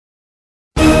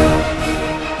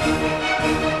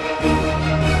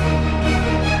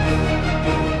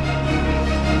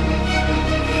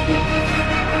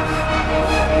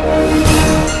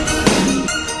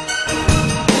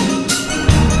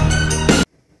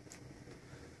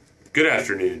Good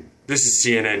afternoon. This is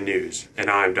CNN News, and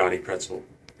I'm Donnie Pretzel.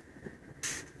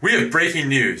 We have breaking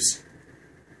news.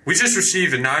 We just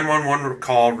received a 911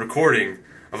 call recording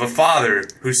of a father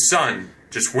whose son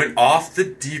just went off the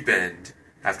deep end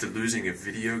after losing a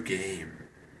video game.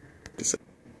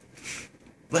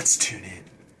 Let's tune in.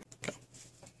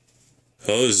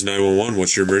 Hello, this is 911.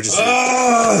 What's your emergency?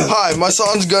 Hi, my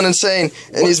son's gone insane,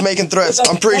 and he's making threats.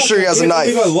 I'm pretty sure he has a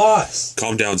knife. I lost.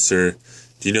 Calm down, sir.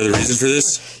 Do you know the reason for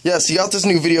this? Yes, he got this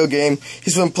new video game.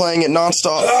 He's been playing it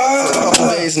nonstop for a couple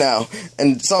days now,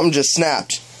 and something just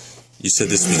snapped. You said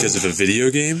this because of a video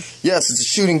game? Yes, it's a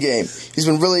shooting game. He's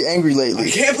been really angry lately.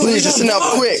 I can't believe Please, just send out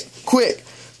quick.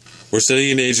 We're sending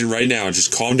an agent right now.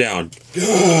 Just calm down.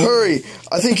 Hurry.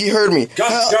 I think he heard me.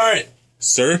 God darn it.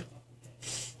 Sir?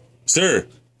 Sir?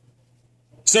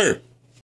 Sir?